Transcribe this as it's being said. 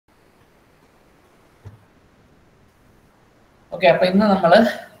Okay, അപ്പൊ ഇന്ന് നമ്മൾ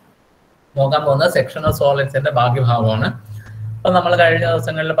നോക്കാൻ പോകുന്നത് സെക്ഷണൽ സോളിഡ്സിന്റെ ബാക്കി ഭാഗമാണ്. അപ്പൊ നമ്മൾ കഴിഞ്ഞ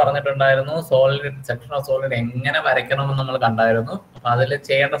ദിവസങ്ങളിൽ പറഞ്ഞിട്ടുണ്ടായിരുന്നു സെക്ഷണൽ സോളിഡ് എങ്ങനെ വരയ്ക്കണമെന്ന് നമ്മൾ കണ്ടായിരുന്നു. അപ്പൊ അതിൽ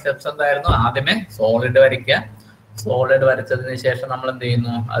ചെയ്യേണ്ട സ്റ്റെപ്സ് എന്തായിരുന്നു? ആദ്യമേ സോളിഡ് വരയ്ക്കുക. സോളിഡ് വരച്ചതിന് ശേഷം നമ്മൾ എന്ത്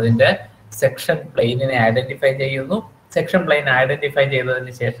ചെയ്യുന്നു? അതിന്റെ സെക്ഷൻ പ്ലെയിനിനെ ഐഡന്റിഫൈ ചെയ്യുന്നു. സെക്ഷൻ പ്ലെയിൻ ഐഡന്റിഫൈ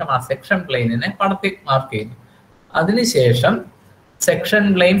ചെയ്തതിന് ശേഷം ആ സെക്ഷൻ പ്ലെയിനിനെ പടത്തി മാർക്ക് ചെയ്യുന്നു. അതിനുശേഷം സെക്ഷൻ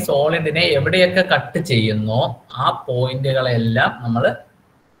പ്ലെയിൻ സോളിഡിനെ എവിടെയൊക്കെ കട്ട് ചെയ്യുന്നോ ആ പോയിന്റുകളെല്ലാം നമ്മൾ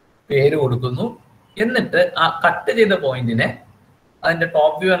പേര് കൊടുക്കുന്നു. എന്നിട്ട് ആ കട്ട് ചെയ്ത പോയിന്റിനെ അതിന്റെ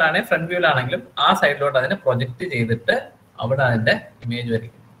ടോപ്പ് വ്യൂവിലാണെങ്കിൽ ഫ്രണ്ട് വ്യൂവിലാണെങ്കിലും ആ സൈഡിലോട്ട് അതിനെ പ്രൊജക്ട് ചെയ്തിട്ട് അവിടെ അതിന്റെ ഇമേജ്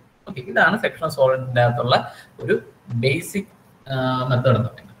വരയ്ക്കും. ഓക്കെ, ഇതാണ് സെക്ഷണൽ സോളിഡിന്റെ അകത്തുള്ള ഒരു ബേസിക് മെത്തേഡ് എന്ന്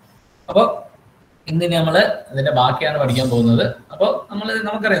പറയുന്നത്. അപ്പോൾ ഇന്ന് നമ്മൾ ഇതിന്റെ ബാക്കിയാണ് പഠിക്കാൻ പോകുന്നത്. അപ്പോൾ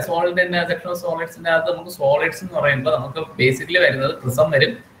നമുക്കറിയാം സോളിഡിന്റെ സെക്ഷണൽ സോളിഡ്സിന്റെ അകത്ത് നമുക്ക് സോളിഡ്സ് എന്ന് പറയുമ്പോൾ നമുക്ക് ബേസിക്കലി വരുന്നത് പ്രിസം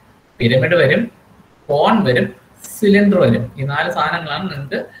വരും, പിരമിഡ് വരും, കോൺ വരും, സിലിണ്ടർ വരും. ഈ 4 സാധനങ്ങളാണ്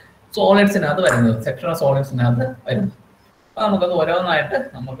നിങ്ങൾക്ക് സോളിഡ്സിനകത്ത് വരുന്നത്, സെക്ഷണൽ സോളിഡ്സിനകത്ത് വരുന്നത്. അപ്പൊ നമുക്കത് ഓരോന്നായിട്ട്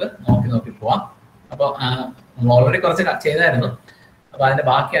നമുക്ക് നോക്കി പോവാം. അപ്പോൾ നമ്മൾ ഓൾറെഡി കുറച്ച് ചെയ്തായിരുന്നു. അപ്പൊ അതിന്റെ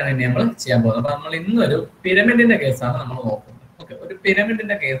ബാക്കിയാണ് ഇനി നമ്മൾ ചെയ്യാൻ പോകുന്നത്. അപ്പൊ നമ്മൾ ഇന്നൊരു പിരമിഡിന്റെ കേസാണ് നമ്മൾ നോക്കുന്നത്. ഓക്കെ, ഒരു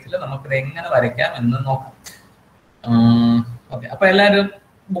പിരമിഡിന്റെ കേസിൽ നമുക്കിത് എങ്ങനെ വരയ്ക്കാം എന്ന് നോക്കാം. ഓക്കെ, അപ്പൊ എല്ലാവരും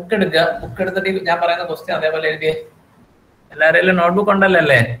ബുക്ക് എടുക്കുക. ബുക്ക് എടുത്തിട്ട് ഞാൻ പറയുന്ന ക്വസ്റ്റ്യൻ അതേപോലെ എഴുതിയേ. എല്ലാവരും നോട്ട്ബുക്ക്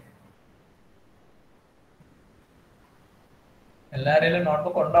ഉണ്ടല്ലേ? എല്ലാവരും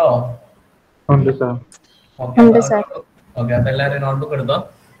നോട്ട്ബുക്ക് ഉണ്ടോ? ഓക്കെ, അപ്പൊ എല്ലാവരും നോട്ട്ബുക്ക് എടുത്തോ.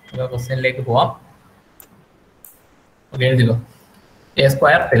 ക്വസ്റ്റ്യനിലേക്ക് പോവാം. ഓക്കെ, എഴുതിക്കോ. A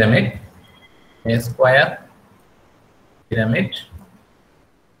square pyramid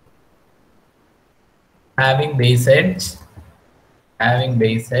having base edge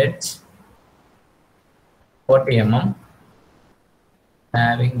 40 mm,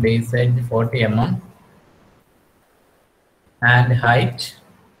 having base edge 40 mm and height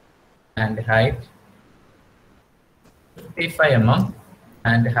 55 mm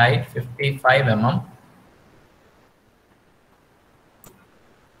and height 55 mm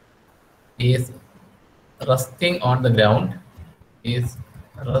is resting on the ground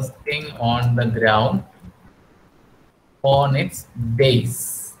on its base.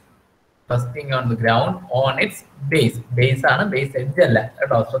 Base ആണ്, ബേസ് എഡ്ജ് അല്ല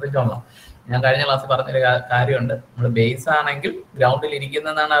കേട്ടോ, ശ്രദ്ധിച്ചോളാം. ഞാൻ കഴിഞ്ഞ ക്ലാസ്സിൽ പറഞ്ഞൊരു കാര്യമുണ്ട്. നമ്മൾ ബേസ് ആണെങ്കിൽ ഗ്രൗണ്ടിൽ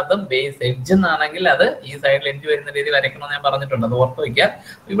ഇരിക്കുന്നതാണ് അർത്ഥം, ബേസ് എഡ്ജ് എന്നാണെങ്കിൽ അത് ഈ സൈഡിൽ എഡ്ജ് വരുന്ന രീതി വരയ്ക്കണമെന്ന് ഞാൻ പറഞ്ഞിട്ടുണ്ട്. അത് ഓർത്ത് വയ്ക്കുക.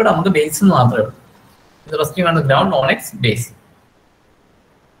 ഇവിടെ നമുക്ക് ബേസ് എന്ന് മാത്രമേ ഉള്ളൂ. ഇത് resting on the ground on its base.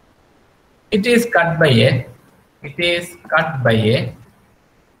 It is cut by a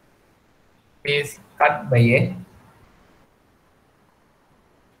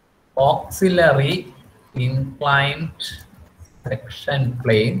auxiliary inclined section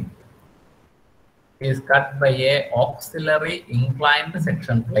plane. Is cut by a auxiliary inclined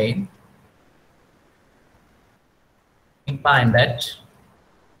section plane. Inclined at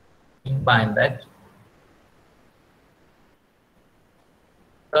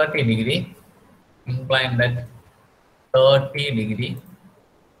 30 degree. Inclined at 30 degree.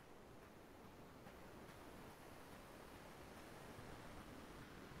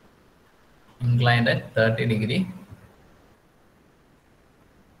 Inclined at 30 degree.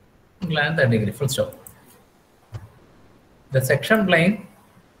 Inclined at 30 degree. Full stop. The section plane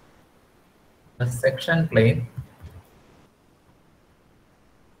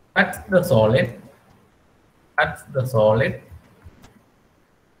cuts the solid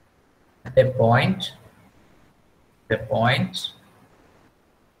at a point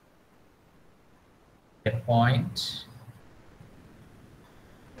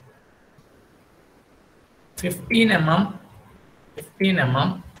 15 mm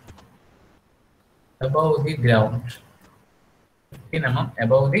above the ground. 15 mm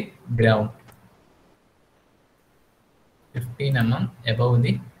above the ground. 15 mm above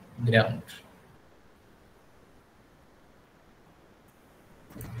the ground.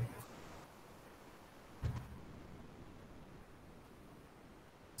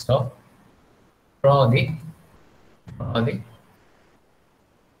 So draw the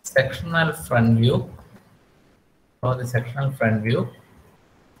sectional front view. Draw the sectional front view,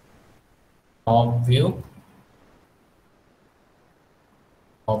 top view,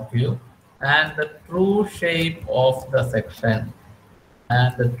 and the true shape of the section. And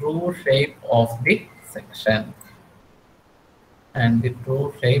the true shape of the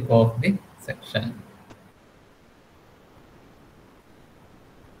section.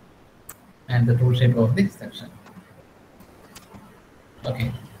 Okay.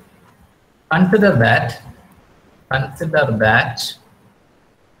 Consider that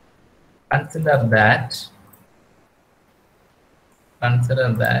consider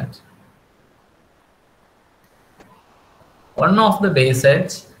that one of the base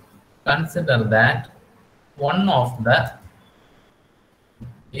edge, consider that one of the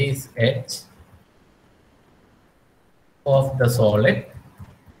base edge of the solid,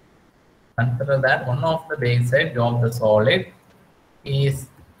 consider that one of the base edge of the solid is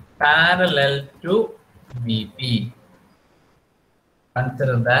parallel to VP.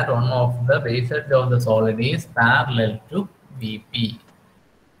 Consider that one of the base edge of the solid is parallel to VP.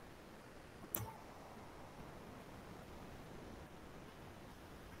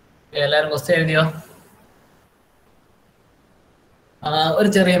 എല്ലാവരും question എഴുതിയോ? ഒരു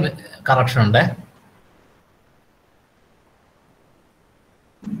ചെറിയ correction ഉണ്ട്.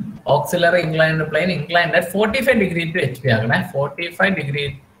 Auxiliary inclined plane inclined at 45 degree to HP ആക്കണേ. 45 degree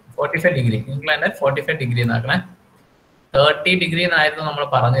inclined at 45 degree എന്നാക്കണേ. 30 degree എന്നായിരുന്നു നമ്മൾ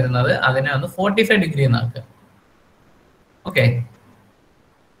പറഞ്ഞിരുന്നത്, അതിനെ ഒന്ന് 45 ഡിഗ്രി എന്നാക്കുക. ഓക്കെ,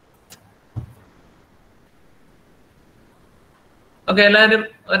 ഓക്കെ എല്ലാവരും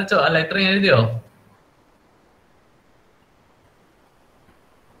വരച്ചോ? അല്ല ഇത്രയും എഴുതിയോ?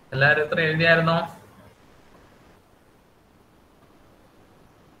 എല്ലാവരും ഇത്ര എഴുതിയായിരുന്നോ?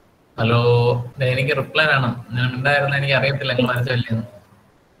 ഹലോ, എനിക്ക് റിപ്ലൈ വേണം. ഞാൻ ഉണ്ടായിരുന്ന എനിക്ക് അറിയത്തില്ല നിങ്ങൾ വരച്ചോ ഇല്ലെന്ന്.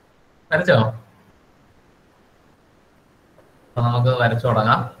 വരച്ചോ? അപ്പൊ നമുക്ക് വരച്ചു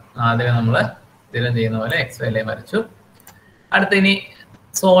തുടങ്ങാം. ആദ്യമേ നമ്മള് സ്ഥിരം ചെയ്യുന്ന പോലെ എക്സ് വൈ ലൈൻ വരച്ചു. അടുത്ത് ഇനി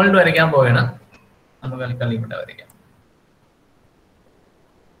സോൾഡ് വരയ്ക്കാൻ പോവുകയാണ്. നമുക്ക് കളി ഇവിടെ വരയ്ക്കാം.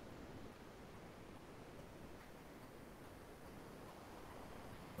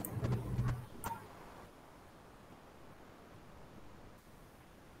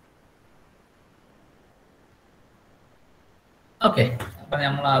 ഓക്കെ, അപ്പൊ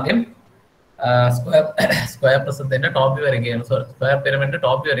നമ്മൾ ആദ്യം സ്ക്വയർ പ്രിസത്തിന്റെ ടോപ്പ് വ്യൂ വരയ്ക്കുകയാണ്. സ്ക്വയർ പിരമിഡിന്റെ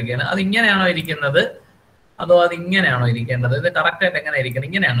ടോപ്പ് വ്യൂ വരയ്ക്കുകയാണ്. അത് ഇങ്ങനെയാണോ ഇരിക്കുന്നത് അതോ അത് ഇങ്ങനെയാണോ ഇരിക്കേണ്ടത്? ഇത് കറക്റ്റ് ആയിട്ട് എങ്ങനെ ഇരിക്കണം?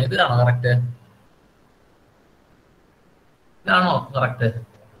 ഇങ്ങനെയാണോ? ഇതാണോ കറക്റ്റ്? ഇതാണോ കറക്റ്റ്?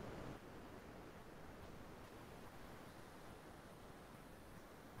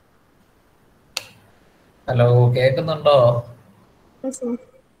 ഹലോ, കേൾക്കുന്നുണ്ടോ?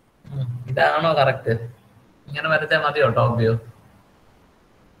 ഇതാണോ കറക്റ്റ്? ഇങ്ങനെ വരച്ചാൽ മതിയോ ടോപ്പ് വ്യൂ?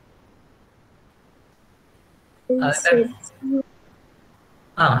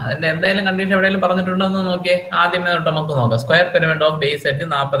 അതിന്റെ എന്തായാലും കണ്ടീഷൻ എവിടെയെങ്കിലും പറഞ്ഞിട്ടുണ്ടോ എന്ന് നോക്കിയേ. ആദ്യമേ തൊട്ട് നമുക്ക് നോക്കാം. Square pyramid of base edge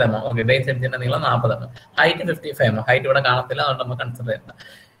 40 mm. Okay, base എഡ്ജിന്റെ നീളം 40 mm, ഹൈറ്റ് 55 mm. ഹൈറ്റ് ഇവിടെ കാണത്തില്ല, അതുകൊണ്ട് നമുക്ക് കൺസിഡർ ചെയ്യാം.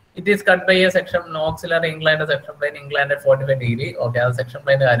 It is cut by A section auxiliary inclined section plain inclined 45 degree. Okay, അത് സെക്ഷൻ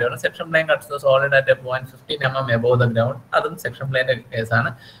പ്ലെയിന്റെ കാര്യമാണ്. Section plain cuts the solid at 0.15 mm above the ground. അതും section പ്ലെയിന്റെ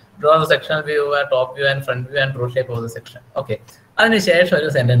കേസാണ്. Draw the sectional view, top view and front view and true shape of the section. Okay. അതിനുശേഷം ഒരു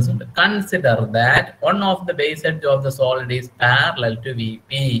sentence ഉണ്ട്. Consider that one of the base edge of the solid is parallel to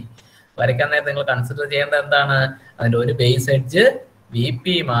VP. വരയ്ക്കാൻ നേരത്തെ നിങ്ങൾ consider ചെയ്യേണ്ടത് എന്താണ്? അതിന്റെ ഒരു ബേസ് എഡ്ജ്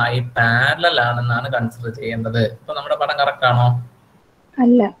VPയുമായി പാരലൽ ആണെന്നാണ് കൺസിഡർ ചെയ്യേണ്ടത്. ഇപ്പൊ നമ്മുടെ പടം കറക്റ്റ് ആണോ?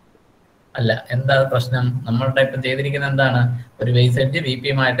 അല്ല. അല്ല. എന്താ പ്രശ്നം? നമ്മളുടെ ഇപ്പം ചെയ്തിരിക്കുന്നത് എന്താണ്? ഒരു ബേസ് എഡ്ജ്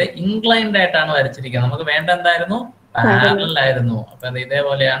VPയുമായിട്ട് ഇൻക്ലൈൻഡ് ആയിട്ടാണ് വരച്ചിരിക്കുന്നത്. നമുക്ക് വേണ്ട എന്തായിരുന്നു? പാരലൽ ആയിരുന്നു. അപ്പൊ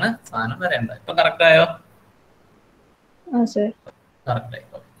ഇതേപോലെയാണ് സാധനം വരേണ്ടത്. ഇപ്പൊ കറക്റ്റ് ആയോ? കറക്റ്റ് ആയി.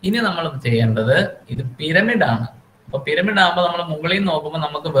 ഇനി നമ്മൾ ചെയ്യേണ്ടത്, ഇത് പിരമിഡ് ആണ്. അപ്പൊ പിരമിഡ് ആകുമ്പോൾ നമ്മൾ മുകളിൽ നോക്കുമ്പോൾ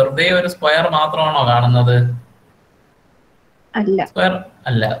നമുക്ക് വെറുതെ ഒരു സ്ക്വയർ മാത്രമാണോ കാണുന്നത്? സ്ക്വയർ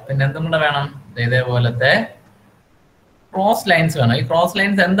അല്ല, പിന്നെ എന്തും കൂടെ വേണം? ഇതേപോലത്തെ ക്രോസ് ലൈൻസ് വേണം. ഈ ക്രോസ്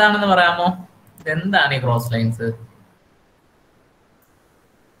ലൈൻസ് എന്താണെന്ന് പറയാമോ? ഇതെന്താണ് ഈ ക്രോസ് ലൈൻസ്?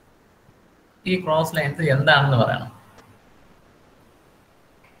 ഈ ക്രോസ് ലൈൻസ് എന്താണെന്ന് പറയണം.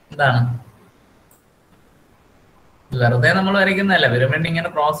 എന്താണ്? വെറുതെ നമ്മൾ വരയ്ക്കുന്നതല്ല. പിരമിഡ് ഇങ്ങനെ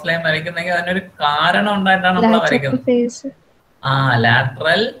ക്രോസ് ലൈൻ വരയ്ക്കുന്നെങ്കിൽ അതിനൊരു കാരണം ഉണ്ടായിട്ടാണ് നമ്മൾ വരയ്ക്കുന്നത്.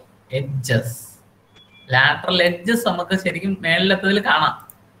 Lateral edges. ലാറ്ററൽ എഡ്ജസ് നമുക്ക് ശരിക്കും മേളിലെത്തതിൽ കാണാം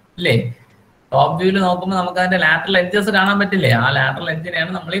അല്ലേ? ടോപ്പ് വ്യൂവിൽ നോക്കുമ്പോൾ നമുക്ക് അതിന്റെ ലാറ്ററൽ എഡ്ജസ് കാണാൻ പറ്റില്ലേ? ആ ലാറ്ററൽ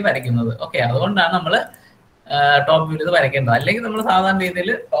എഡ്ജിനെയാണ് നമ്മൾ ഈ വരയ്ക്കുന്നത്. ഓക്കെ, അതുകൊണ്ടാണ് നമ്മൾ ടോപ്പ് വ്യൂവിൽ ഇത് വരയ്ക്കേണ്ടത്. അല്ലെങ്കിൽ നമ്മൾ സാധാരണ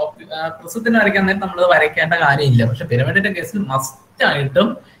രീതിയിൽ പ്രിസത്തിന് വരയ്ക്കാൻ നേരം നമ്മൾ വരയ്ക്കേണ്ട കാര്യമില്ല. പക്ഷെ പിരമിഡിന്റെ കേസിൽ മസ്റ്റ് ആയിട്ടും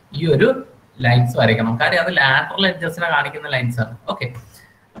ഈ ഒരു ലൈൻസ് വരയ്ക്കണം. കാര്യം അത് ലാറ്ററൽ എഡ്ജസിനെ കാണിക്കുന്ന ലൈൻസ് ആണ്. ഓക്കെ,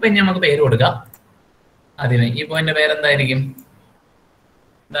 അപ്പൊ ഇനി നമുക്ക് പേര് കൊടുക്കാം. അതിന് ഈ പോയിന്റ് പേരെന്തായിരിക്കും?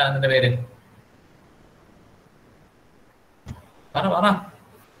 എന്താണ് അതിന്റെ പേര്? പറ.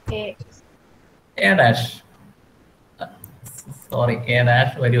 A dash. Sorry, A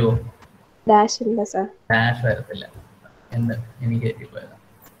dash വരുമോ? ഡാഷ് വരത്തില്ല. എന്ത് എനിക്ക് പോയതാ.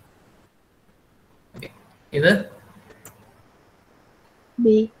 ഇത്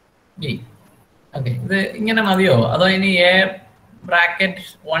ബി. ഓക്കെ, ഇത് ഇങ്ങനെ മതിയോ അതോ ഇനി എ ബ്രാക്കറ്റ്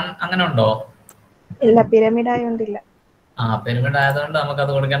 1 അങ്ങനെ ഉണ്ടോ? ഇല്ല, പിരമിഡ് ആയോണ്ടില്ല. പിരമിഡ് ആയതുകൊണ്ട് നമുക്ക്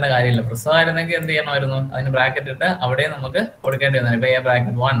അത് കൊടുക്കേണ്ട കാര്യമില്ല. പ്രസവമായിരുന്നെങ്കിൽ എന്ത് ചെയ്യണമായിരുന്നു? അതിന് ബ്രാക്കറ്റ് ഇട്ട് അവിടെ നമുക്ക് കൊടുക്കേണ്ടി വന്നു. ഇപ്പൊ എ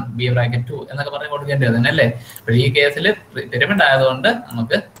ബ്രാക്കറ്റ് 1 ബി ബ്രാക്കറ്റ് 2 എന്നൊക്കെ പറഞ്ഞ് കൊടുക്കേണ്ടി വന്നു അല്ലേ? പക്ഷേ ഈ കേസിൽ പിരമിഡ് ആയതുകൊണ്ട്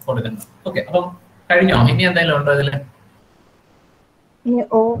നമുക്ക് കൊടുക്കണം. ഓക്കെ, അപ്പം കഴിഞ്ഞോ? ഇനി എന്തെങ്കിലും ഉണ്ടോ ഇതില്?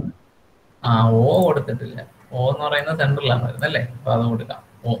 ഓ കൊടുത്തിട്ടില്ല. ഓ എന്ന് പറയുന്നത് സെൻട്രലാണ് വരുന്നത് അല്ലേ? അപ്പൊ അത് കൊടുക്കാം.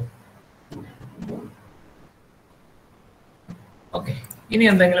 ഓ. ഓക്കെ, ഇനി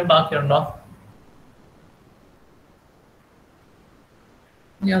എന്തെങ്കിലും ബാക്കിയുണ്ടോ?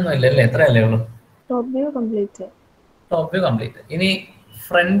 ഇനി ഒന്നുമില്ല അല്ലേ? എത്രയല്ലേ ഉള്ളൂ? Top view complete. Top view complete. ഇനി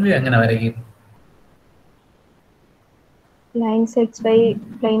ഫ്രണ്ട് വ്യൂ എങ്ങനെ വരയ്ക്കും? ലൈൻസ് XY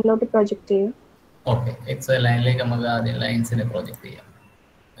ലൈനിലോട്ട് പ്രൊജക്ട് ചെയ്യും. ഓക്കെ, XY ലൈനിലേക്ക് നമുക്ക് ആദ്യം ലൈൻസിനെ പ്രൊജക്ട് ചെയ്യാം.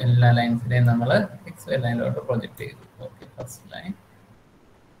 എല്ലാ ലൈൻസിനെയും നമ്മൾ XY ലൈനിലോട്ട് പ്രൊജക്ട് ചെയ്തു. Okay, first line.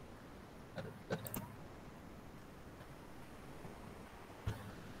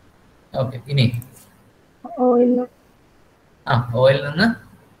 ഓക്കെ, ഇനി ഓയിൽ നിന്ന്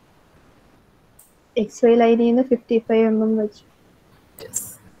XY ലൈനിൽ നിന്ന് 55 mm വെച്ചു.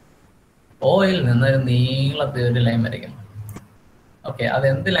 ഓയിൽ നിന്ന് ഒരു നീളത്തിൽ ഒരു ലൈൻ വരയ്ക്കണം. ഓക്കെ, അത്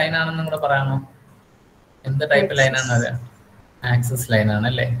എന്ത് ലൈനാണെന്നും കൂടെ പറയാമോ? എന്ത് ടൈപ്പ് ലൈനാണ് അത്? ആക്സിസ് ലൈനാണ്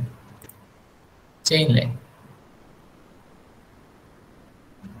അല്ലേ? Chain line.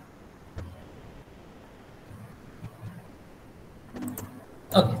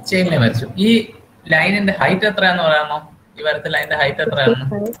 Okay, chain line വരച്ചു. ഈ ലൈനിന്റെ ഹൈറ്റ് എത്രയാന്ന് പറയാമോ? ഈ വരച്ച ലൈനിന്റെ ഹൈറ്റ് എത്രയാണ്?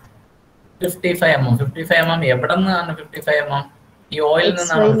 55 mm. 55 mm എവിടെ നിന്നാണ് 55 mm? ഈ ഓയിൽ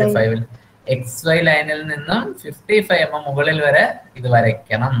നിന്നാണ് 55. XY ലൈനിൽ നിന്നും 55 mm മുകളിൽ വരെ ഇത്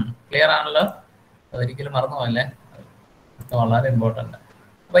വരയ്ക്കണം. ക്ലിയർ ആണല്ലോ? അതൊരിക്കലും മറന്നു പോകല്ലേ, വളരെ ഇമ്പോർട്ടന്റ്.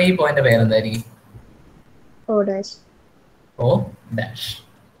 അപ്പൊ ഈ point പേരെന്തായിരിക്കും? O dash. O dash.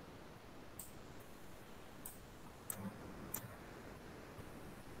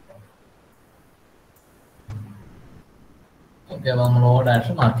 Okay, അപ്പൊ നമ്മൾ O dash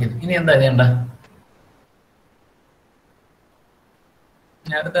മാർക്ക് ചെയ്തു. ഇനി എന്താ ചെയ്യണ്ട?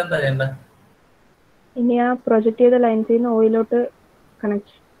 അടുത്ത എന്താ ചെയ്യണ്ട? ഇനി ആ പ്രൊജക്ട് ചെയ്ത ലൈൻസിൽ നിന്ന് ഓയിലോട്ട്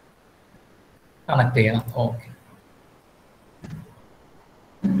കണക്ട് ചെയ്യണം. Okay,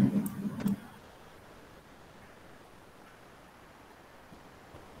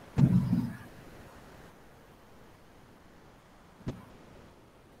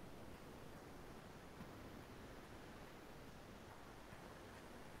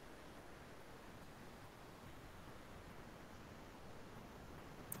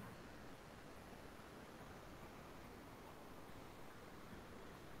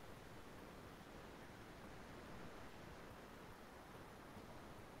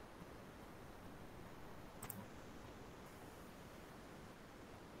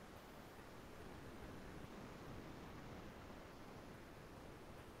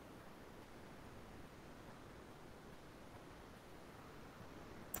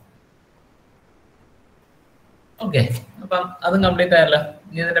 okay. അപ്പം അതും കംപ്ലീറ്റ് ആയല്ലോ.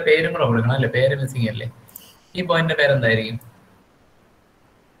 ഇനി ഇതിന്റെ പേരും കൂടെ കൊടുക്കണം അല്ലേ? പേര് മിസ്സിംഗ് അല്ലേ? ഈ പോയിന്റ് പേരെന്തായിരിക്കും?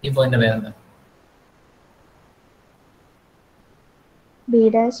 ഈ പോയിന്റ് പേരെന്താ? B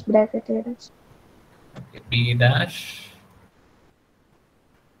dash bracket A dash. B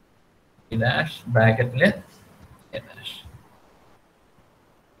dash ബ്രാക്കറ്റില് A dash.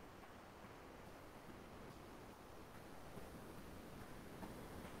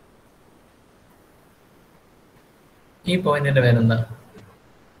 ഈ പോയിന്റിന്റെ പേരെന്താ?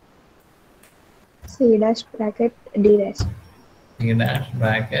 C dash bracket D dash. C dash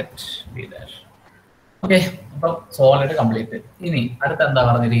bracket D dash. Okay, അപ്പൊ സോളിഡ് കംപ്ലീറ്റ്. ഇനി അടുത്ത എന്താ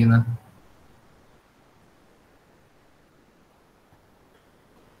പറഞ്ഞിരിക്കുന്നത്?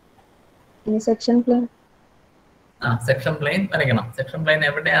 Section plain. സെക്ഷൻ പ്ലെയിൻ വരയ്ക്കണം. സെക്ഷൻ പ്ലെയിൻ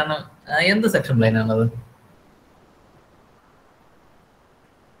എവിടെയാണ്? എന്ത് സെക്ഷൻ പ്ലെയിൻ ആണത്?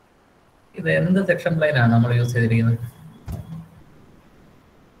 ഇത് എന്ത് സെക്ഷൻ പ്ലെയിൻ ആണ് നമ്മൾ യൂസ് ചെയ്തിരിക്കുന്നത്?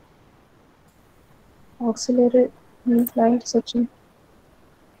 Auxiliary inclined section.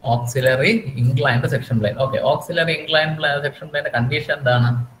 Auxiliary inclined section plain. Okay, auxiliary inclined section പ്ലെയിന്റെ condition എന്താണ്?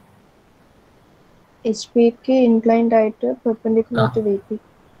 HPക്ക് ഇൻക്ലൈൻഡ് ആയിട്ട് perpendicular to VP.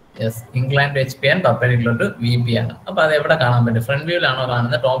 Yes, inclined to HP and perpendicular to VP ആണ്. അപ്പൊ അത് എവിടെ കാണാൻ പറ്റും? ഫ്രണ്ട് വ്യൂലാണോ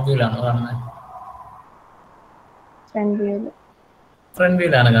കാണുന്നത്? ടോപ്പ് വ്യൂലാണോ കാണുന്നത്? ഫ്രണ്ട് വ്യൂല്. ഫ്രണ്ട്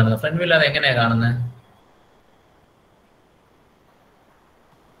വ്യൂലാണ് കാണുന്നത്. ഫ്രണ്ട് വ്യൂല് അത് എങ്ങനെയാ കാണുന്നത്?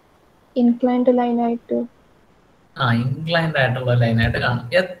 ഇൻക്ലൈൻഡ് ലൈൻ ആയിട്ട്. ഇൻക്ലൈൻഡ് ആയിട്ടുള്ള ലൈനായിട്ട് കാണും.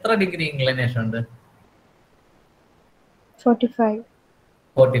 എത്ര ഡിഗ്രി ഇൻക്ലൈനേഷൻ ഉണ്ട്?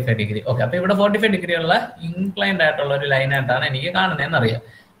 45 ഡിഗ്രി. ഓക്കെ, അപ്പൊ ഇവിടെ 45 ഡിഗ്രി ഉള്ള ഇൻക്ലൈൻഡ് ആയിട്ടുള്ള ഒരു ലൈനായിട്ടാണ് എനിക്ക് കാണുന്നതെന്ന് അറിയാം.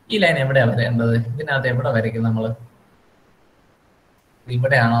 ഈ ലൈൻ എവിടെയാ വരേണ്ടത്? ഇതിനകത്ത് എവിടെ വരയ്ക്കും നമ്മള്?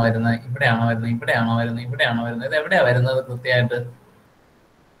 ഇവിടെയാണോ വരുന്നത്, ഇവിടെയാണോ വരുന്നത്, ഇവിടെയാണോ വരുന്നത്, ഇവിടെയാണോ വരുന്നത്, ഇത് എവിടെയാ വരുന്നത് കൃത്യമായിട്ട്?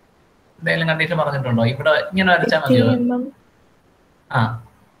 എന്തെങ്കിലും കണ്ടീഷൻ പറഞ്ഞിട്ടുണ്ടോ? ഇവിടെ ഇങ്ങനെ വരച്ചാൽ മതിയോ? 15 mm. ആ,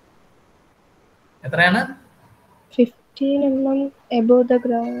 എത്രയാണ്? 15 mm above the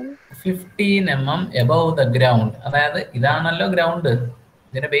ground. 15 mm above the ground. അതായത് ഇതാണല്ലോ ഗ്രൗണ്ട്,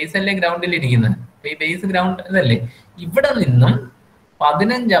 ഇതിന്റെ ബേസ് അല്ലേ ഗ്രൗണ്ടിൽ ഇരിക്കുന്നത്. അപ്പൊ ഈ ബേസ് ഗ്രൗണ്ട് ഇതല്ലേ. ഇവിടെ നിന്നും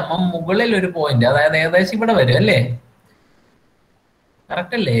 15 mm മുകളിൽ ഒരു പോയിന്റ്, അതായത് ഏകദേശം ഇവിടെ വരും അല്ലേ?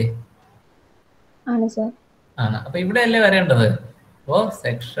 കറക്റ്റ് അല്ലേ? ആണ് സർ. ആണ്. അപ്പൊ ഇവിടെ അല്ലേ വരേണ്ടത്. അപ്പോ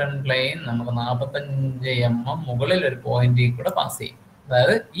സെക്ഷൻ പ്ലെയിൻ നമുക്ക് 45 mm മുകളിൽ ഒരു പോയിന്റ് കൂടെ പാസ് ചെയ്യും.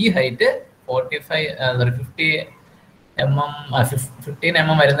 അതായത് ഈ ഹൈറ്റ് 15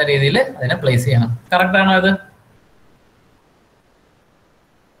 mm വരുന്ന രീതിയിൽ അതിനെ പ്ലേസ് ചെയ്യണം. കറക്റ്റ് ആണോ അത്?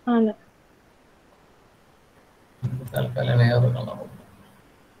 ആണ്. തൽക്കാലം വേറെ കളർ.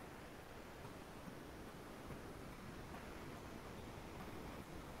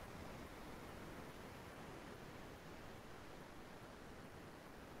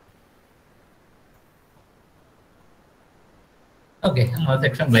 ഓക്കെ, നമ്മൾ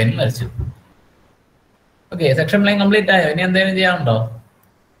സെക്ഷൻ പ്ലെയിൻ വരച്ചു. ഓക്കെ, സെക്ഷൻ പ്ലെയിൻ കംപ്ലീറ്റ് ആയോ? ഇനി എന്തെങ്കിലും ചെയ്യാനുണ്ടോ?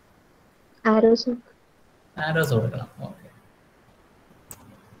 ആരോസ് കൊടുക്കണം. ഓക്കെ,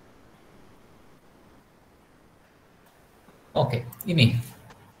 ഓക്കെ, ഇനി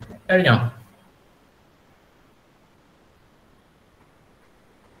കഴിഞ്ഞോ?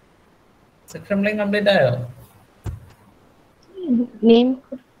 സെക്ഷൻ പ്ലെയിൻ കംപ്ലീറ്റ് ആയോ? നെയിം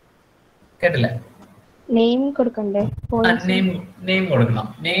കേട്ടില്ല. നെയിം കൊടുക്കണ്ടേ? നെയിം കൊടുക്കണം.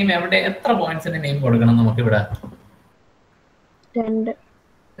 നെയിം എവിടെ, എത്ര പോയിന്റ്സിന് നെയിം കൊടുക്കണം നമുക്ക്? ഇവിടെ 2.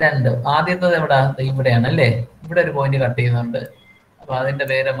 ആദ്യത്തത് എവിടെ? ഇവിടെയാണ് അല്ലേ? ഇവിടെ ഒരു പോയിന്റ് കട്ട് ചെയ്യുന്നുണ്ട്. അപ്പൊ അതിന്റെ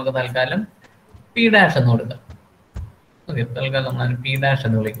പേര് നമുക്ക് തൽക്കാലം P' എന്ന് കൊടുക്കാം. ഓക്കെ, തൽക്കാലം ഞാൻ P'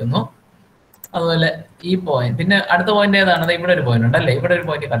 എന്ന് വിളിക്കുന്നു. അതുപോലെ ഈ പോയിന്റ്, പിന്നെ അടുത്ത പോയിന്റ് ഏതാണ്? ഇവിടെ ഒരു പോയിന്റ് ഉണ്ടല്ലേ, ഇവിടെ ഒരു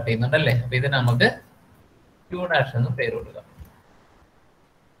പോയിന്റ് കട്ട് ചെയ്യുന്നുണ്ടല്ലേ. അപ്പൊ ഇതിന് നമുക്ക് Q' എന്ന് പേര് കൊടുക്കാം.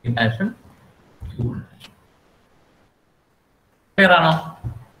 ക്ലിയർ ആണോ?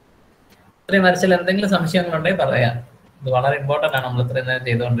 ഇത്രയും വരച്ചാൽ എന്തെങ്കിലും സംശയങ്ങളുണ്ടെങ്കിൽ പറയാം. ഇത് വളരെ ഇമ്പോർട്ടന്റ് ആണ്, നമ്മൾ ഇത്രയും നേരം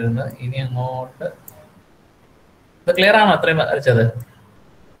ചെയ്തുകൊണ്ടിരുന്നത്. ഇനി അങ്ങോട്ട് ഇത് ക്ലിയർ ആണോ ഇത്രയും വരച്ചത്?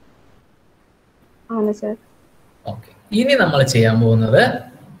 ഓക്കെ, ഇനി നമ്മൾ ചെയ്യാൻ പോകുന്നത്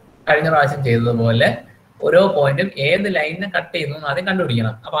കഴിഞ്ഞ പ്രാവശ്യം ചെയ്തതുപോലെ ഓരോ പോയിന്റും ഏത് ലൈനിനെ കട്ട് ചെയ്യുന്നു എന്ന് ആദ്യം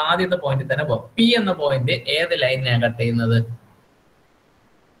കണ്ടുപിടിക്കണം. അപ്പൊ ആദ്യത്തെ പോയിന്റിൽ തന്നെ പോകും. P എന്ന പോയിന്റ് ഏത് ലൈനിനെയാണ് കട്ട് ചെയ്യുന്നത്?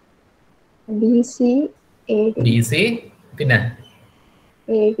 BC, പിന്നെ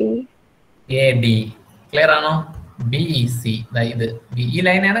AD. ക്ലിയർ ആണോ? BC, ഇത് ഈ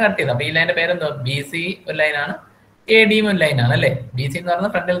ലൈനാണ് കട്ട് ചെയ്തത്. അപ്പൊ ഈ ലൈനിന്റെ പേരെന്തോ? BC ഒരു ലൈനാണ്, AD ഒരു ലൈനാണ് അല്ലേ? BC എന്ന്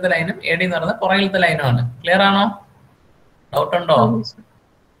പറയുന്നത് ഫ്രണ്ടിലത്തെ ലൈനും AD എന്ന് പറയുന്നത് പുറകിലത്തെ ലൈനുമാണ്. ക്ലിയർ ആണോ? ഡൗട്ട് ഉണ്ടോ?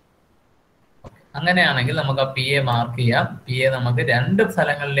 അങ്ങനെയാണെങ്കിൽ നമുക്ക് ആ PA മാർക്ക് ചെയ്യാം. PA നമുക്ക് 2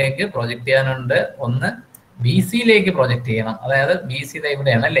 സ്ഥലങ്ങളിലേക്ക് പ്രൊജക്ട് ചെയ്യാനുണ്ട്. ഒന്ന് BC-യിലേക്ക് പ്രൊജക്ട് ചെയ്യണം, അതായത് BC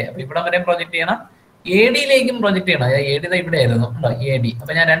ഇവിടെയാണ് അല്ലേ? അപ്പൊ ഇവിടെ വരെ പ്രൊജക്ട് ചെയ്യണം. AD-യിലേക്കും പ്രൊജക്ട് ചെയ്യണം. AD ഇവിടെ ആയിരുന്നു ഉണ്ടോ? AD.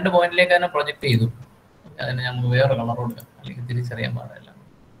 അപ്പൊ ഞാൻ 2 പോയിന്റിലേക്ക് തന്നെ പ്രൊജക്ട് ചെയ്തു. അതിന് നമുക്ക് വേറെ കളർ കൊടുക്കാം, അല്ലെങ്കിൽ തിരിച്ചറിയാൻ പാടില്ല.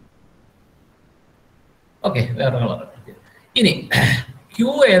 ഓക്കെ, വേറെ കളർ. ഇനി Q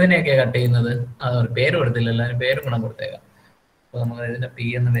ഏതിനെയൊക്കെ കട്ട് ചെയ്യുന്നത്? അതൊരു പേര് കൊടുത്തില്ലല്ലോ, അതിന് പേര് ഗുണം കൊടുത്തേക്കാം. അപ്പൊ നമുക്ക് ഇതിന്റെ P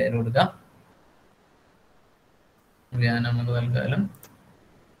എന്ന് പേര് കൊടുക്കാം. ഞാൻ നമുക്ക് തൽക്കാലം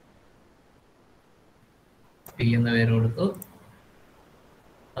P എന്ന് പേര് കൊടുത്തു.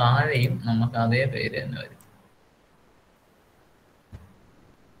 താഴെയും നമുക്ക് അതേ പേര് തന്നെ വരും.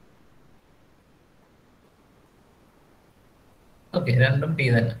 ഓക്കെ, രണ്ടും P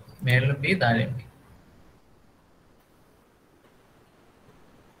തന്നെ, മേളിലും P താഴെയും P.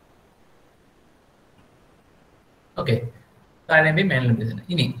 ഓക്കെ, താഴെയും P മേളിലും P തന്നെ.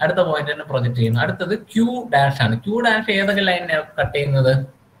 ഇനി അടുത്ത പോയിന്റ് തന്നെ പ്രൊജക്ട് ചെയ്യുന്നു. അടുത്തത് Q' ആണ്. Q' ഏതൊക്കെ ലൈനിനെ കട്ട് ചെയ്യുന്നത്?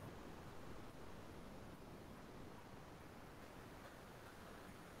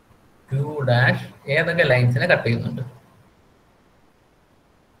 Q' ഏതൊക്കെ ലൈൻസിനെ കട്ട് ചെയ്യുന്നുണ്ട്?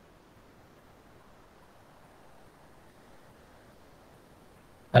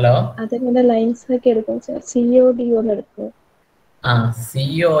 ഹലോ, അതിന്റെ ലൈൻസ് ഒക്കെ എടുക്കും സർ. COD ഒന്ന് എടുക്കും. ആ,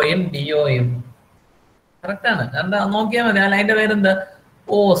 COയും DOയും കറക്റ്റ് ആണ്. എന്താ നോക്കിയാൽ മതി. ആ ലൈനിന്റെ പേരെന്താ?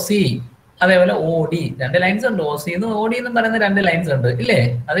 OC. അതേപോലെ OD. 2 ലൈൻസ് ഉണ്ട്. OC എന്നും OD എന്നും പറയുന്ന 2 ലൈൻസ് ഉണ്ട് ഇല്ലേ?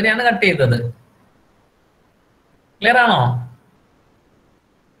 അതിനെയാണ് കട്ട് ചെയ്തത്. ക്ലിയർ ആണോ?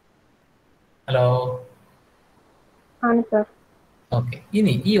 Hello, okay.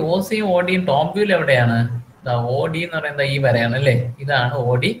 ഇനി ഈ OCയും ODയും ടോപ്പ് വ്യൂല് എവിടെയാണ്? OD എന്ന് പറയുന്നത് ഈ വരെയാണ് അല്ലേ? ഇതാണ്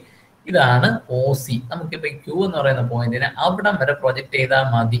OD, ഇതാണ് OC. നമുക്കിപ്പോ Q എന്ന് പറയുന്ന പോയിന്റിനെ അവിടം വരെ പ്രൊജക്ട് ചെയ്താൽ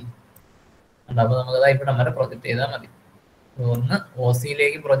മതി. അപ്പൊ നമുക്ക് ഇവിടം വരെ പ്രൊജക്ട് ചെയ്താൽ മതി. ഒന്ന് ഒ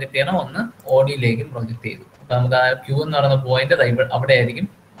സിയിലേക്ക് പ്രൊജക്ട് ചെയ്യണം, ഒന്ന് ഒ ഡിയിലേക്കും പ്രൊജക്ട് ചെയ്തു. അപ്പൊ നമുക്ക് ആ ക്യൂ എന്ന് പറയുന്ന പോയിന്റ് അവിടെ ആയിരിക്കും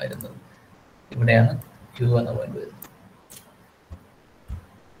വരുന്നത്. ഇവിടെയാണ് ക്യൂ എന്ന പോയിന്റ് വരുന്നത്.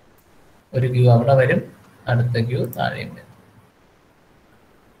 ഒരു ക്യൂ അവിടെ വരും, അടുത്ത ക്യൂ താഴെയും വരും.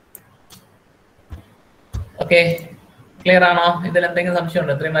 ഓക്കെ, ക്ലിയർ ആണോ? ഇതിൽ എന്തെങ്കിലും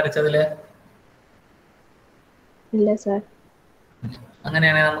സംശയമുണ്ടോ ഇത്രയും വരച്ചതില്? ഇല്ല സാർ.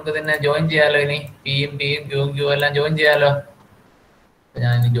 അങ്ങനെയാണെങ്കിൽ നമുക്ക് ഇതിനെ ജോയിൻ ചെയ്യാലോ. ഇനി പിയും പിയും ക്യൂവും ക്യൂ എല്ലാം ജോയിൻ ചെയ്യാലോ.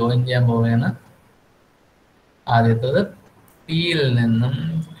 ഞാൻ ഇനി ജോയിൻ ചെയ്യാൻ പോവുകയാണ്. ആദ്യത്തത് പിയിൽ നിന്നും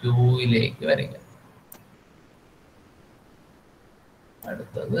ക്യൂയിലേക്ക് വരിക,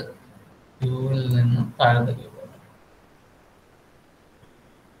 അടുത്തത് ക്യൂവിൽ നിന്നും താഴത്തെ ക്യൂ,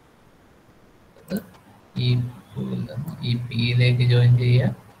 ഈ ക്യൂവിൽ നിന്നും ഈ പിയിലേക്ക് ജോയിൻ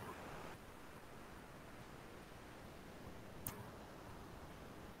ചെയ്യുക.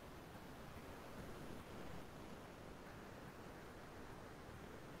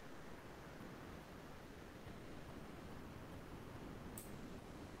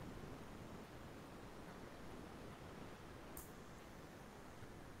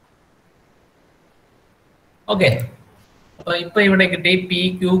 ഓക്കെ, അപ്പൊ ഇപ്പൊ ഇവിടെ കിട്ടി പി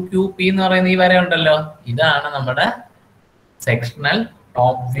ക്യൂ ക്യൂ പി എന്ന് പറയുന്ന ഈ വര ഉണ്ടല്ലോ, ഇതാണ് നമ്മുടെ സെക്ഷണൽ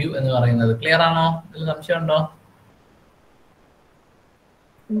ടോപ്പ് വ്യൂ എന്ന് പറയുന്നത്. ക്ലിയർ ആണോ? ഇതിൽ സംശയമുണ്ടോ?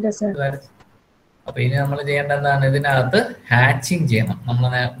 അപ്പൊ ഇനി നമ്മൾ ചെയ്യേണ്ട എന്താണ്? ഇതിനകത്ത് ഹാച്ചിങ് ചെയ്യണം. നമ്മൾ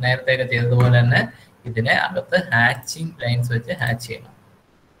നേരത്തെ ചെയ്തതുപോലെ തന്നെ ഇതിനെ അകത്ത് ഹാച്ചിങ് ലൈൻസ് വെച്ച് ഹാച്ച് ചെയ്യണം.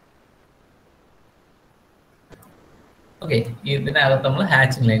 ഓക്കെ, ഇതിനകത്ത് നമ്മൾ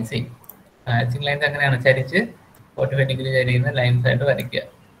ഹാച്ചിങ് ലൈൻസ് ചെയ്യും. ഹാച്ചിങ് ലൈൻസ് എങ്ങനെയാണ്? ചരിച്ച് 45 ഡിഗ്രി ചരിയുന്ന ലൈൻസ് ആയിട്ട് വരയ്ക്കുക.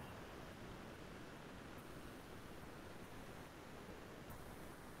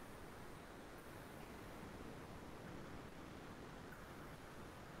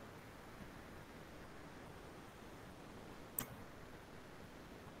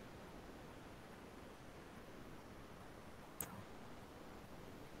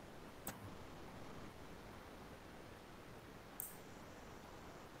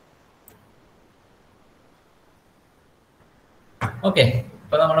 ഓക്കെ,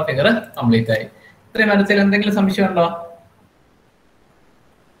 ഇപ്പൊ നമ്മുടെ ഫിഗർ കംപ്ലീറ്റ് ആയി. ഇത്രയും വരച്ചതിൽ എന്തെങ്കിലും സംശയം ഉണ്ടോ?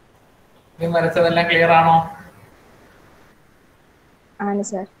 ഇത്രയും വരച്ചതെല്ലാം ക്ലിയർ ആണോ?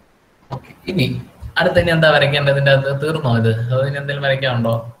 ഓക്കെ, ഇനി അടുത്ത ഇനി എന്താ വരയ്ക്കേണ്ടത്? ഇതിന്റെ അകത്ത് തീർന്നോ ഇത്? അതോ ഇനി എന്തെങ്കിലും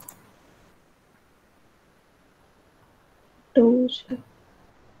വരയ്ക്കാനുണ്ടോ?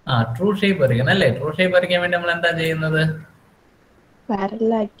 ട്രൂ ഷേപ്പ് വരയ്ക്കണം അല്ലേ? ട്രൂ ഷേപ്പ് വരയ്ക്കാൻ വേണ്ടി നമ്മൾ എന്താ ചെയ്യുന്നത്?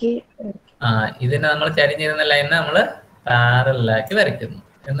 ഇതിനെ നമ്മൾ ചരിഞ്ഞിരുന്ന ലൈനെ നമ്മൾ പാരലാക്കി വരയ്ക്കുന്നു.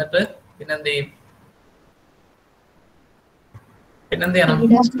 എന്നിട്ട് പിന്നെന്ത് ചെയ്യും? പിന്നെന്ത് ചെയ്യണം?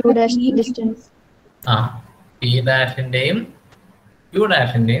 പി ഡാഷിന്റെയും ക്യൂ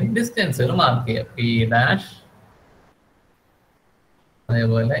ഡാഷിന്റെയും ഡിസ്റ്റൻസുകൾ മാർക്ക് ചെയ്യുക. പി ഡാഷ്,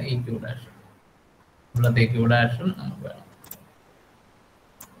 അതേപോലെ ഈ ക്യൂ ഡാഷ്, ഇവിടുത്തെ ക്യൂ ഡാഷും നമുക്ക് വേണം.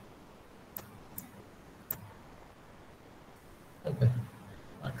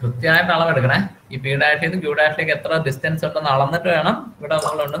 കൃത്യമായിട്ട് അളവെടുക്കണേ. ഈ പി ഡാഷിൽ നിന്ന് ക്യൂ ഡാഷിലേക്ക് എത്ര ഡിസ്റ്റൻസ് ഉണ്ടെന്ന് അളന്നിട്ട് വേണം ഇവിടെ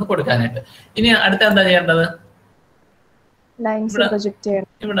നമ്മളുണ്ടെന്ന് കൊടുക്കാനായിട്ട്. ഇനി അടുത്ത എന്താ ചെയ്യേണ്ടത്?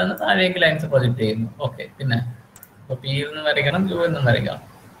 ഇവിടെ നിന്ന് താഴേക്ക് ലൈൻസ് പ്രൊജക്ട് ചെയ്യുന്നു. ഓക്കെ, പിന്നെ പിയിൽ നിന്ന് വരയ്ക്കണം, ക്യൂവിൽ നിന്നും വരയ്ക്കണം.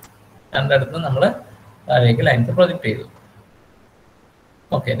 രണ്ടിടത്ത് നമ്മൾ താഴേക്ക് ലൈൻസ് പ്രൊജക്ട് ചെയ്തു.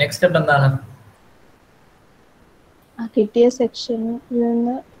 ഓക്കെ, നെക്സ്റ്റ് സ്റ്റെപ്പ് എന്താണ്? കിട്ടിയ സെക്ഷനിൽ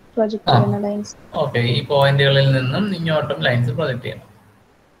നിന്ന് പ്രൊജക്ട് ചെയ്യുന്ന ലൈൻസ്. ഓക്കെ, ഈ പോയിന്റുകളിൽ നിന്നും ഇങ്ങോട്ടും ലൈൻസ് പ്രൊജക്ട് ചെയ്യണം.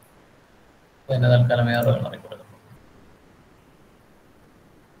 പിന്നെ തൽക്കാലം വേറെ കളറിൽ കൊടുക്കണം.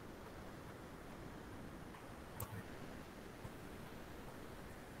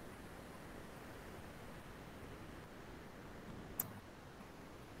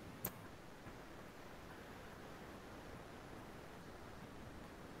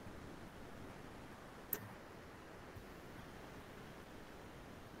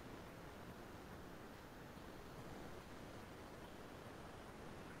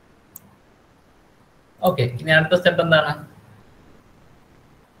 ഓക്കെ, ഇനി അടുത്ത സ്റ്റെപ്പ് എന്താണ്?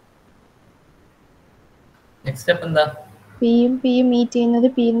 നെക്സ്റ്റ് സ്റ്റെപ്പ് എന്താ? പിയും പിയും മീറ്റ് ചെയ്യുന്നത്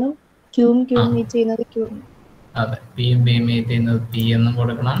പി എന്നും ക്യൂവും ക്യൂവും മീറ്റ് ചെയ്യുന്നത് ക്യൂ. അതെ, പിയും പിയും മീറ്റ് ചെയ്യുന്നത് പി എന്നും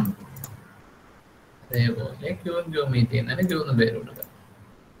കൊടുക്കണം. അതേപോലെ ക്യൂവും ക്യൂവും മീറ്റ് ചെയ്യുന്നതിന് ക്യൂ എന്നും പേര് കൊടുക്കുക.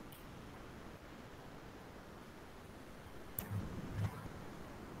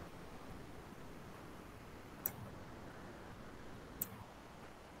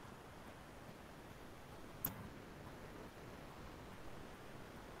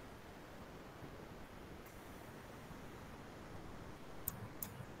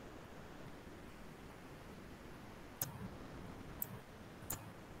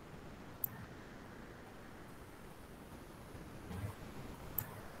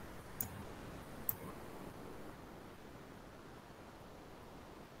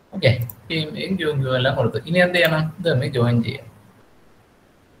 ഓക്കെ, പിയും ക്യൂവും ക്യൂ എല്ലാം കൊടുത്തു. ഇനി എന്ത് ചെയ്യണം? ഇത് തമ്മിൽ ജോയിൻ ചെയ്യാം.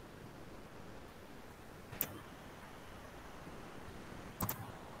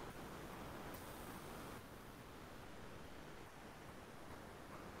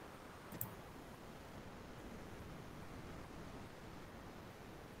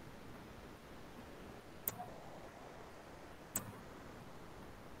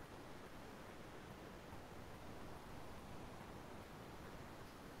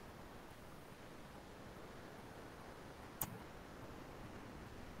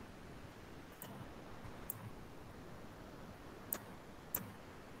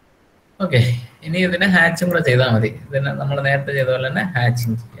 ഓക്കെ, ഇനി ഇതിനെ ഹാച്ചും കൂടെ ചെയ്താൽ മതി. ഇതിനെ നമ്മൾ നേരത്തെ ചെയ്ത പോലെ തന്നെ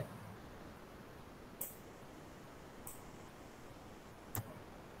ഹാച്ചിങ് ചെയ്യാം.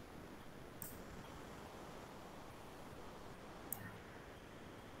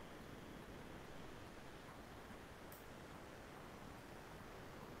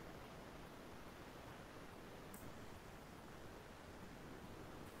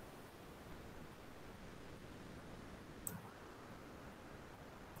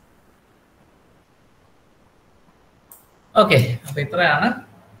 ഓക്കെ, അപ്പൊ ഇത്രയാണ്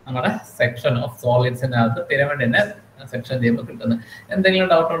നമ്മുടെ സെക്ഷൻ ഓഫ് സോളിഡ്സിനകത്ത് പിരമിഡിനെ സെക്ഷൻ ചെയ്യുമ്പോൾ കിട്ടുന്നത്. എന്തെങ്കിലും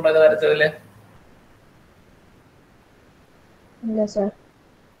ഡൗട്ട് ഉണ്ടോ ഇത് വരച്ചതില്?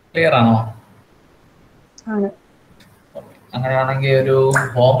 ക്ലിയർ ആണോ? അങ്ങനെയാണെങ്കിൽ ഒരു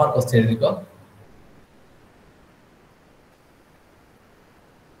ഹോംവർക്ക് ക്വസ്റ്റ്യൻ എഴുതിക്കോ.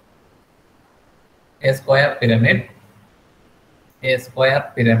 A square pyramid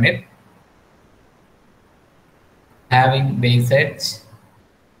having base edge,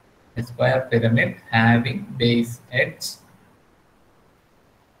 a square pyramid having base edge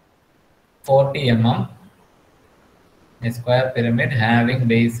 40 mm, a square pyramid having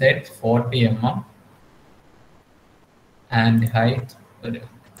base edge 40 mm and height.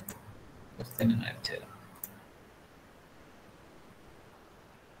 Question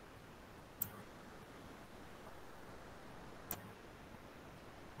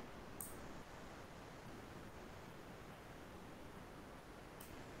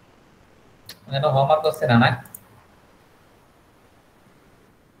അങ്ങനെ ഹോംവർക്ക് ക്വസ്റ്റ്യൻ ആണ്.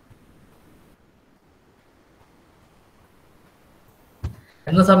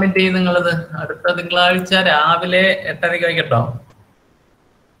 എന്ന് സബ്മിറ്റ് ചെയ്യും നിങ്ങളത്. അടുത്ത തിങ്കളാഴ്ച രാവിലെ 8:30 വയ്ക്കട്ടോ.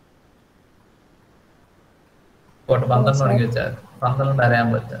 12 മണിക്ക് വെച്ചാൽ 12:30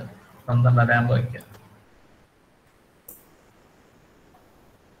 ആകുമ്പോൾ വെച്ചാൽ 12:30 ആകുമ്പോൾ വയ്ക്കാം.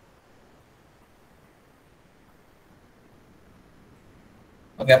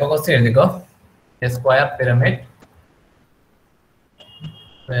 ഓക്കെ, അപ്പൊ ക്വസ്റ്റ്യൻ എഴുതിക്കോ. A square pyramid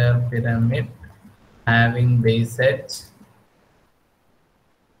having base edge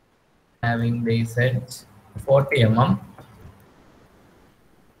 40 mm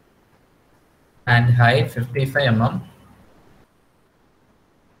and height 55 mm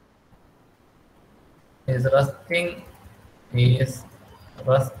is resting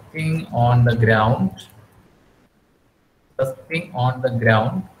on the ground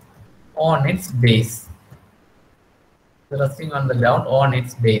on its base. Resting on the ground on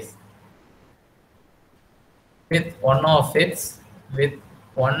its base with one of its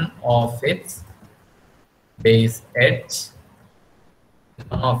base edge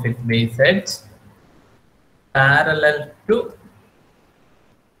parallel to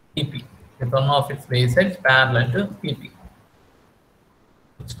PP. With one of its base edge parallel to PP.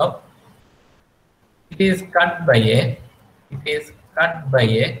 So it is cut by a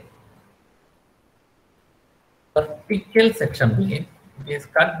vertical section plane. It is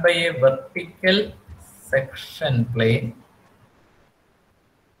cut by a vertical section plane.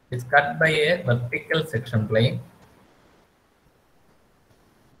 It is cut by a vertical section plane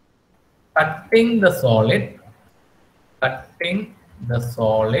cutting the solid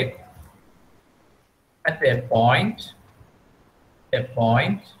at a point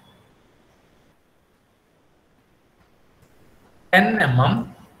 10 mm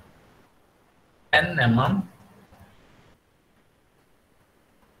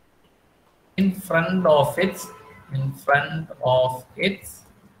in front of its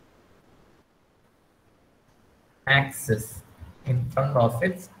axis.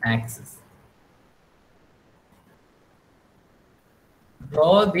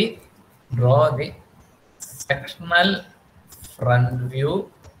 Draw the sectional front view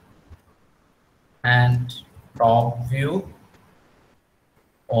and top view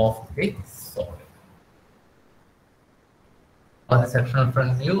of the solid. The sectional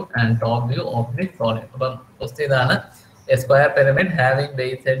front view and top view of the solid. അപ്പം question ഇതാണ്. A square pyramid having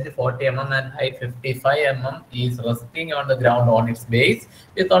base edge 40 mm and height 55 mm is resting on the ground on its base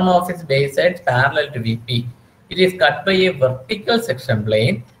with one of its base edge parallel to VP. It is cut by a vertical section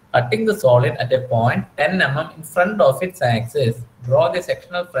plane, cutting the solid at a point 10 mm in front of its axis. Draw the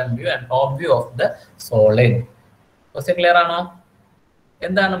sectional front view and top view of the solid. Question clear ആണോ?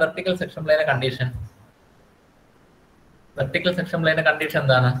 എന്താണ് vertical section പ്ലെയിന്റെ condition? Vertical section പ്ലെയിന്റെ condition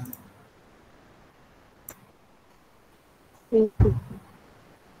എന്താണ്?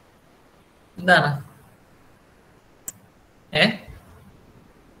 എന്താണ്?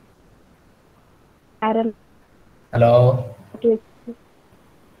 Hello,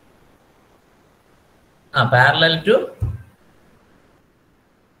 parallel to,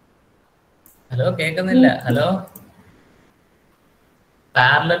 hello കേൾക്കുന്നില്ല, hello,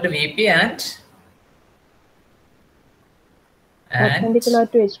 parallel to VP and perpendicular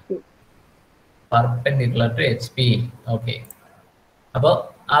to HP. Perpendicular to HP. Okay, അപ്പോൾ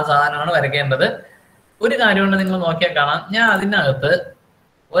ആ സാധനമാണ് വരയ്ക്കേണ്ടത്. ഒരു കാര്യമുണ്ട്, നിങ്ങൾ നോക്കിയാൽ കാണാം, ഞാൻ അതിനകത്ത്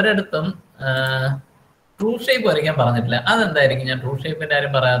ഒരിടത്തും ട്രൂ ഷേപ്പ് വരയ്ക്കാൻ പറഞ്ഞിട്ടില്ല. അതെന്തായിരിക്കും ഞാൻ ട്രൂ ഷേപ്പിന്റെ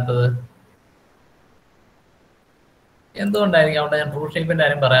കാര്യം പറയാത്തത്? എന്തുകൊണ്ടായിരിക്കും അവിടെ ഞാൻ ട്രൂ ഷേപ്പിന്റെ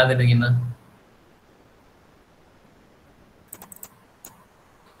കാര്യം പറയാതിരിക്കുന്നത്?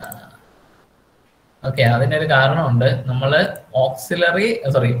 ഓക്കെ, അതിനൊരു കാരണമുണ്ട്. നമ്മൾ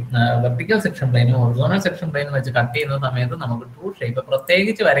വെർട്ടിക്കൽ സെക്ഷൻ പ്ലെയിനും ഹൊറിസോണൽ സെക്ഷൻ പ്ലെയിനും വെച്ച് കട്ട് ചെയ്യുന്ന സമയത്ത് നമുക്ക് ട്രൂ ഷേപ്പ്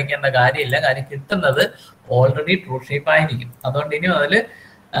പ്രത്യേകിച്ച് വരയ്ക്കേണ്ട കാര്യമില്ല. കാര്യം കിട്ടുന്നത് ഓൾറെഡി ട്രൂ ഷേപ്പ് ആയിരിക്കും. അതുകൊണ്ട് ഇനി അതിൽ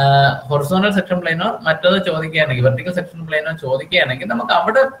ഹൊറിസോണൽ സെക്ഷൻ പ്ലെയിനോ മറ്റേതോ ചോദിക്കുകയാണെങ്കിൽ, വെർട്ടിക്കൽ സെക്ഷൻ പ്ലെയിനോ ചോദിക്കുകയാണെങ്കിൽ നമുക്ക്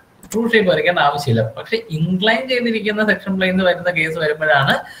അവിടെ ട്രൂ ഷേപ്പ് വരയ്ക്കേണ്ട ആവശ്യമില്ല. പക്ഷെ ഇൻക്ലൈൻ ചെയ്തിരിക്കുന്ന സെക്ഷൻ പ്ലെയിനിൽ വരുന്ന കേസ്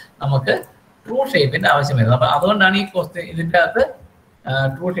വരുമ്പോഴാണ് നമുക്ക് ട്രൂ ഷേപ്പിന്റെ ആവശ്യം വരുന്നത്. അപ്പൊ അതുകൊണ്ടാണ് ഈ ക്വസ്റ്റ്യൻ ഇതിന്റെ അകത്ത്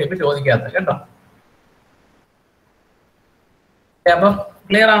ട്രൂ ഷേപ്പ് ചോദിക്കാത്തത് കേട്ടോ. അപ്പം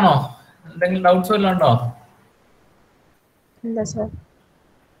ക്ലിയർ ആണോ? എന്തെങ്കിലും ഡൗട്ട്സ് വല്ലതും ഉണ്ടോ? ഇല്ല സർ.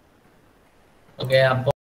 ഓക്കെ, അപ്പൊ